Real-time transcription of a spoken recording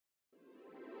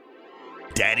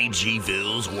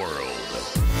DADDYGVILLE'S world.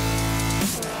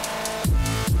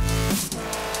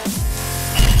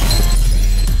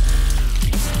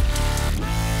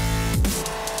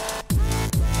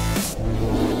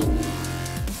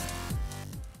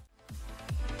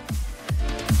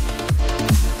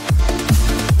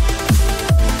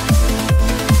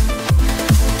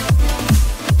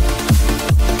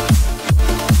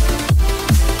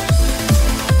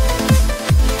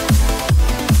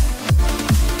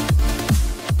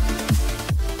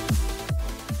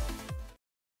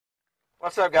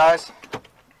 What's up, guys?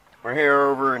 We're here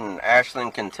over in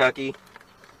Ashland, Kentucky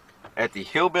at the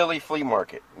HillBilly Flea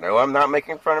Market. No, I'm not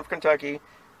making fun of Kentucky.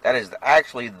 That is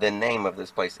actually the name of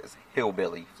this place, is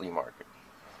HillBilly Flea Market.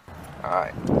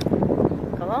 Alright.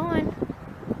 Come on.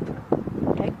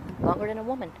 Take longer than a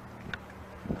woman.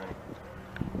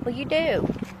 What you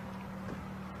do?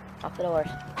 Off the doors.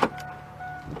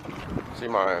 See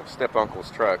my step-uncle's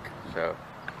truck, so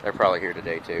they're probably here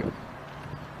today too.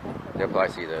 They'll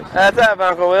probably see this. What's up,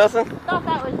 Uncle Wilson? Thought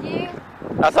that was you.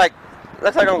 Looks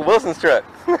like Uncle Wilson's truck.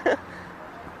 How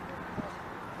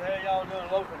y'all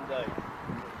doing loafing day?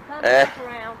 Come back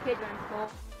around, kids are in school.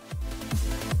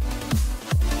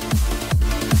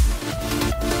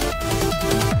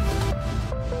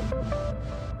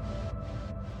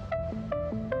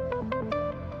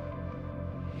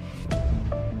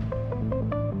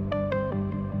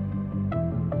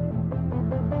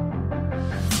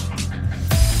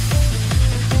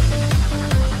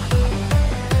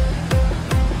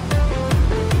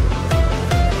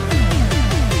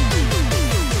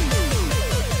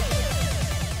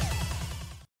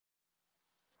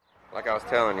 Like I was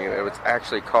telling you, it was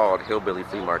actually called HillBilly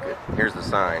Flea Market. Here's the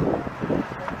sign.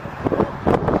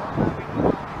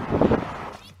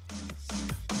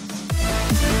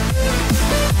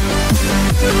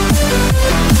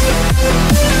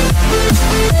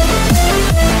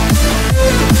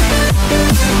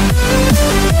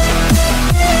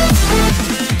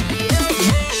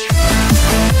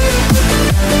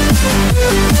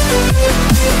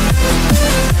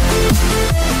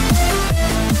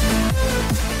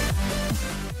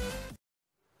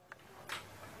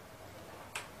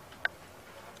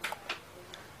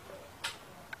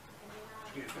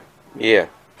 Yeah.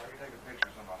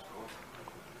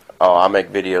 Oh, I make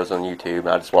videos on YouTube.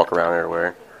 I just walk around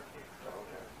everywhere.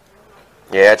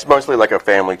 Yeah, it's mostly like a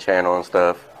family channel and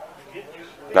stuff.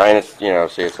 No, and it's, you know,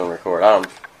 see, it's on record.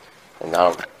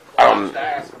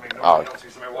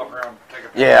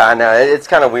 Yeah, I know. It's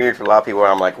kind of weird for a lot of people.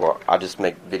 I'm like, well, I just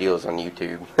make videos on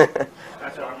YouTube.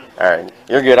 Alright,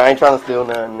 you're good. I ain't trying to steal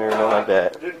nothing or nothing like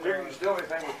that. Didn't steal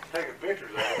anything with taking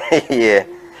pictures of it. Yeah.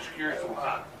 Just curious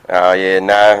why. Oh, yeah,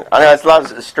 nah. I know it's a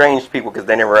lot of strange people because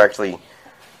they never actually,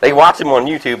 they watch him on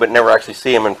YouTube but never actually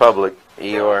see him in public.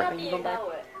 Eeyore.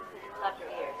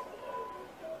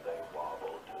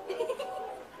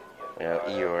 Yeah,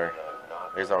 Eeyore.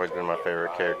 He's always been my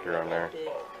favorite character on there.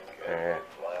 Yeah.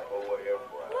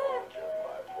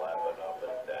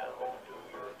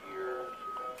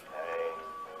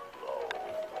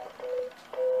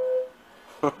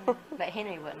 But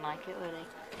Henry wouldn't like it, would he?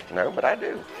 No, but I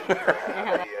do. And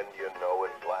you know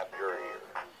it, clap your ears.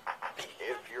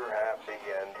 If you're happy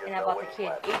and you And I know bought it, the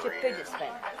kid clap each a your fidget ears.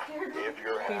 spinner. If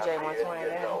you're PJ happy wants and one of you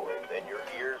them. know it, then your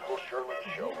ears will surely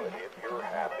show it. If you're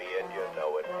happy and you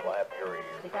know it, clap your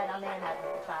ears. The guy down there has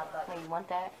 $5. Hey, you want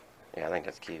that? Yeah, I think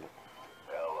that's cute.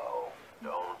 Hello,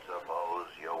 don't suppose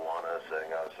you want to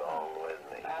sing a song with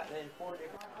me?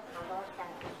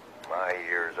 My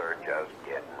ears are just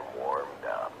getting warmed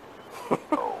up.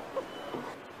 Oh.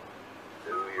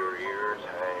 Do your ears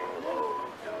hang low?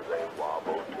 Do they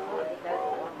wobble to and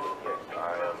fro? Can you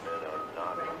tie them in a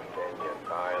knot? Can you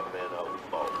tie them in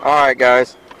a bow? Alright,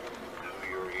 guys. Do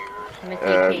your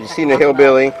ears You seen the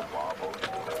HillBilly?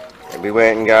 And we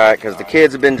went and got, because the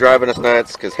kids have been driving us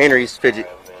nuts, because Henry's fidget,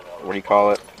 what do you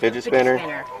call it? Fidget spinner?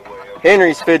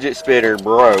 Henry's fidget spinner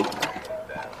broke.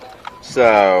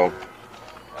 So,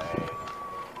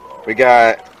 we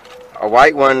got a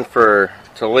white one for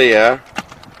Talia,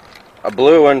 a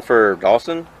blue one for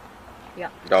Dawson. Yeah.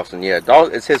 Dawson, yeah.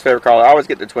 It's his favorite color. I always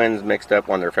get the twins mixed up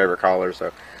on their favorite colors.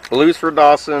 So, blue's for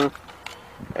Dawson,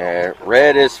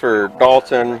 red is for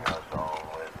Dalton,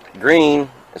 green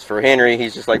is for Henry.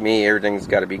 He's just like me. Everything's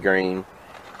got to be green.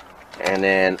 And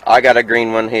then I got a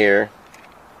green one here.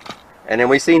 And then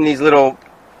we seen these little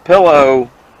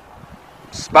pillow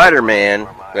Spider-Man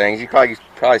things. You probably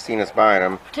seen us buying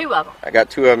them. 2 of them. I got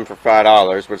 2 of them for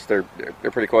 $5, which they're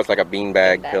pretty cool. It's like a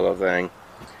beanbag pillow thing.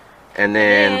 And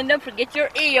then And don't forget your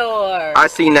Eeyore. I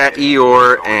seen that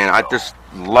Eeyore and I just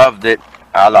loved it.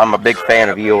 I'm a big fan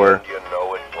of Eeyore.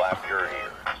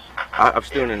 I'm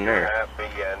still in there.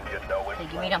 Hey,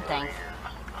 give me them things.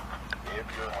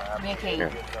 Give me a key.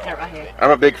 Here. Got it right here.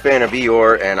 I'm a big fan of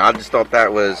Eeyore, and I just thought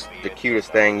that was the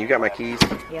cutest thing. You got my keys?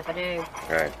 Yes, I do.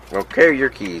 Alright. Well, carry your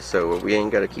keys, so we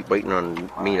ain't got to keep waiting on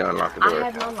me to unlock the door. I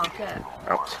have it unlocked up.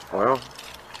 Oh, well.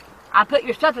 I put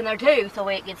your stuff in there too, so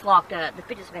it gets locked up. The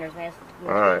fidget spinners, man.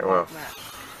 Alright, well.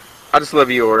 I just love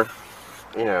Eeyore.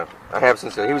 You know, I have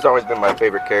since he was always been my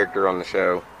favorite character on the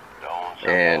show.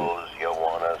 And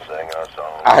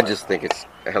I just think it's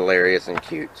hilarious and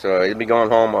cute. So it'll be going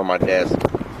home on my desk.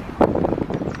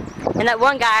 And that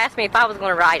one guy asked me if I was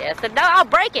going to ride it. I said, no, I'll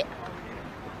break it.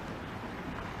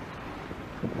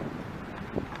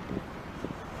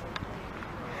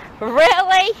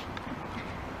 Really?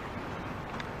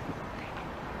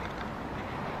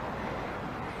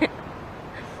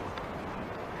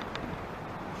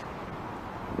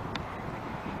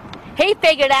 He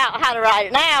figured out how to ride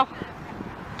it now.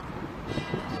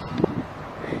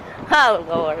 Oh,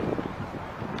 Lord.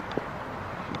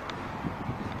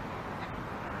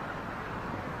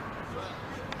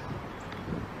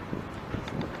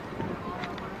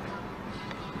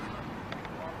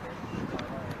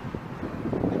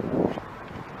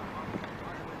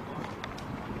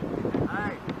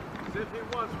 Hey, see if he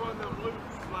wants one of them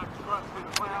loops like Krusty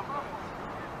the Clown.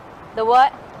 The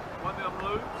what? One of them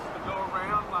loops to go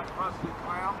around like Krusty the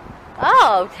Clown.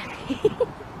 Oh.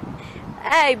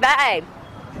 Hey, babe.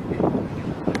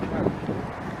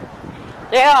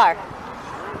 They are.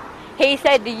 He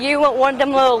said, do you want one of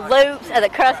them little loops that the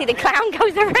Krusty the Clown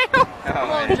goes around? Come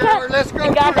on, JR, let's go.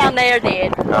 The guy down there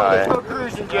did. Let's go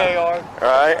cruising, JR.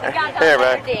 Alright. The guy down Here, there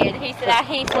man. did.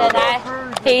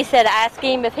 He said, ask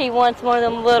him if he wants one of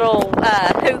them little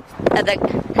hoops that the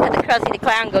Krusty the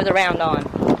Clown goes around on.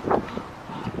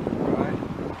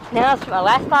 Now it's my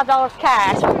last $5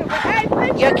 cash.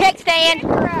 Your kickstand.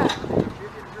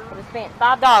 I spent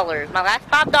 $5. My last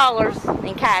 $5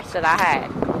 in cash that I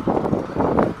had.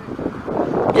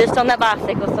 Just on that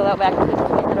bicycle, so that way I can put the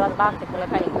twins on the bicycle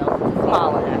and the paint wheels. It's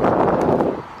small enough.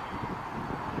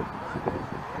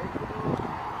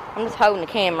 I'm just holding the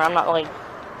camera. I'm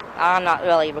not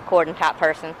really a recording type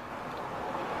person.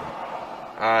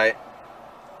 Alright.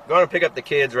 Going to pick up the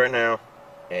kids right now.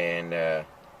 And,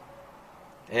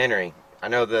 Henry, I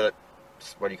know the,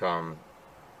 what do you call them,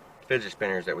 fidget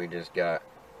spinners that we just got.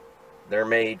 They're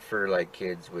made for, like,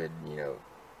 kids with, you know,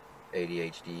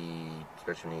 ADHD,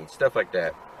 special needs, stuff like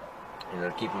that. You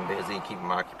know, keep them busy, keep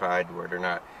them occupied where they're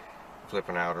not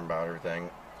flipping out about everything.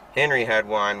 Henry had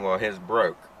one, well, his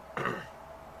broke.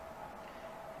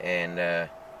 And,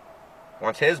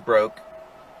 once his broke,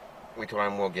 we told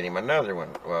him we'll get him another one.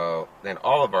 Well, then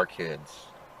all of our kids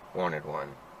wanted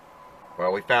one.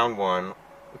 Well, we found one.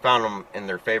 We found them in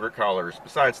their favorite colors.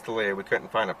 Besides Talia, we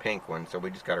couldn't find a pink one, so we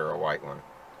just got her a white one.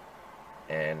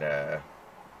 And,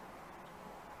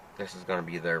 this is going to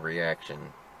be their reaction.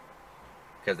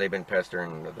 Because they've been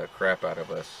pestering the crap out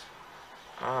of us.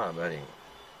 Ah, buddy.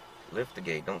 Lift the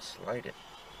gate. Don't slide it.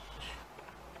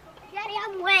 Daddy,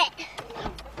 I'm wet.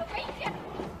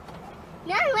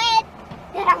 You're wet.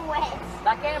 Dad, I'm wet.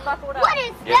 Back in and buckle it up. What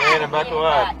is Get that? in and buckle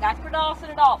up. That's for Dawson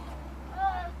and Dalton.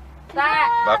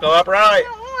 That. Buckle up right. I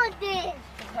don't want this.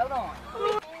 Hold on.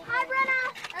 Hi, Brenna.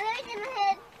 Let me get my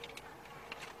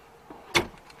head.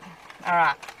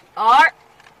 Alright. Art.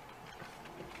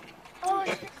 Oh,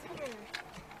 it's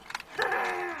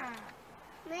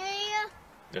Maria.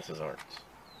 This is ours.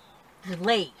 This is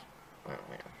Lee. Oh,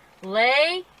 man.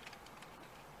 Lee.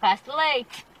 Pass the Lee.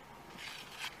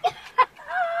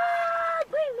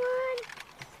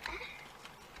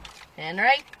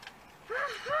 Henry.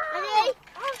 Daddy.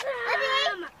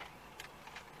 Daddy.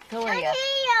 Talia.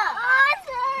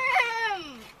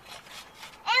 Awesome.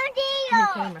 And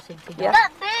Yeah.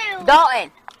 But boo.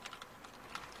 Dalton.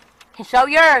 And show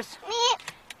yours.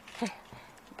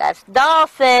 That's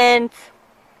Dawson's.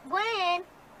 When?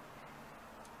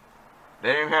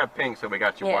 They didn't have pink, so we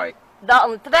got you Yeah. white.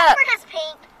 Dalton, lift it My up. friend has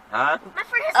pink. Huh? My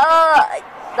friend has pink.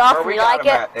 Where Dawson, we you got like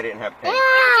them it? at, they didn't have pink.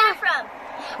 Where's it from?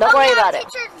 Don't worry yeah, about the it.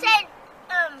 teacher said,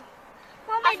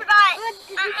 I forgot. I asked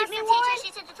the teacher,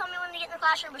 she said to tell me when to get in the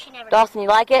classroom, but she never did. Dawson, you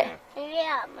like it?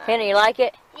 Yeah. Henry, you like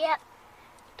it? Yep.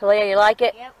 Talia, you like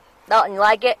it? Yep. Dalton, you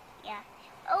like it? Yeah.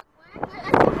 Oh, what?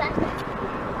 Let's go faster.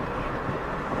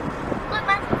 Look,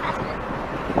 let's go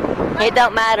faster. It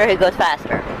don't matter who goes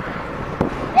faster.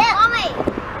 Yeah, Mommy.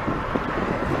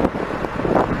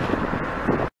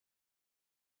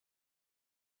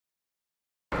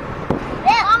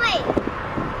 Yeah, Mommy.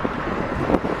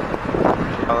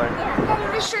 Yeah, Daddy,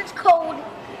 this shirt's cold.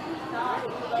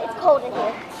 It's cold in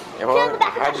here. Yeah, well,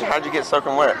 how'd you get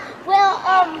soaking wet? Well,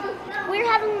 we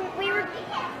were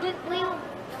we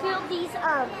filled these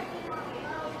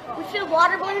we filled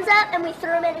water balloons up and we threw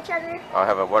them at each other. I'll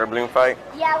have a water balloon fight.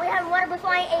 Yeah, we had a water balloon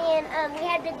fight and we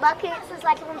had big buckets. It's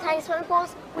like little tiny swimming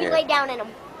pools. We laid down in them.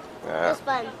 It was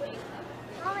fun.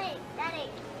 Mommy, Daddy.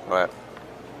 What?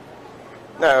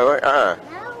 No,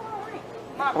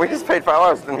 No. We just paid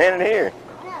 $5 and hand it here.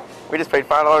 No. We just paid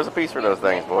 $5 a piece for those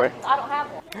things, boy. I don't have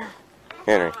one.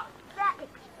 Henry.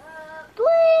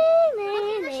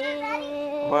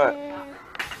 What?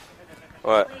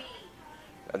 What?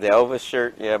 The Elvis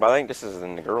shirt? Yeah, but I think this is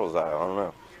in the girls' aisle. I don't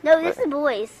know. No, this is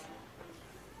boys.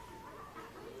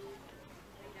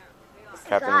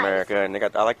 Captain America, and they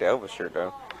got. I like the Elvis shirt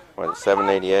though. What is it,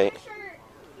 $7.88?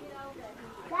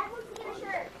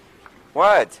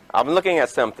 What? I'm looking at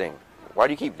something. Why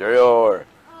do you keep Dior?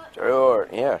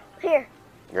 Yeah. Here.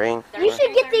 Green. You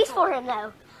should get these for him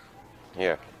though.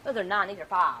 Yeah. Those are 9, these are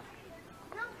 5.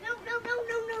 No.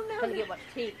 Gonna get what's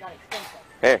cheap, not expensive.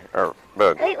 Hey, or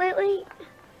Bug. Wait.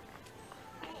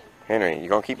 Henry, you're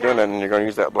gonna keep doing that, and you're gonna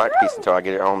use that black piece until I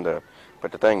get it home to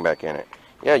put the thing back in it.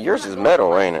 Yeah, yours is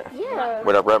metal, ain't it? Yeah.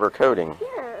 With a rubber coating.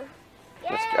 Yeah.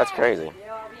 That's crazy.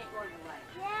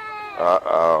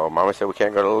 Uh-oh, Mommy said we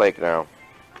can't go to the lake now.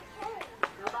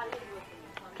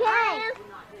 Okay.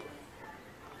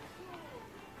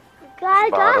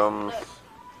 Bottoms.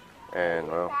 And,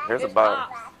 well, here's the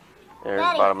bottom. There's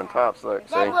the bottom and tops, look,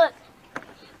 see? Look.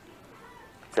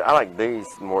 See, I like these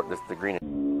more, the green.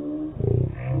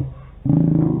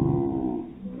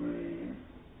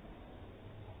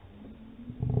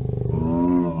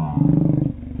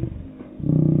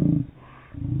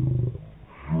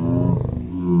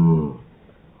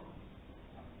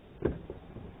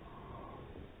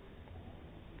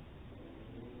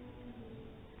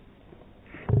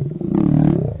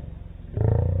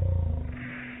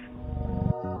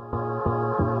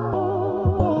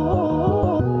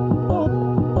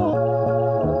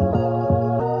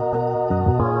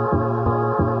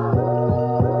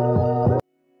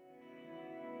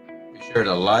 Be sure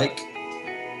to like,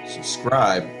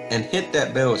 subscribe, and hit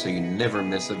that bell so you never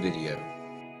miss a video.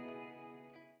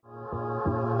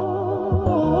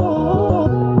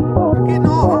 You're getting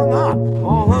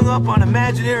all hung up on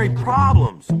imaginary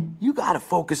problems. You gotta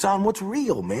focus on what's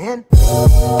real, man.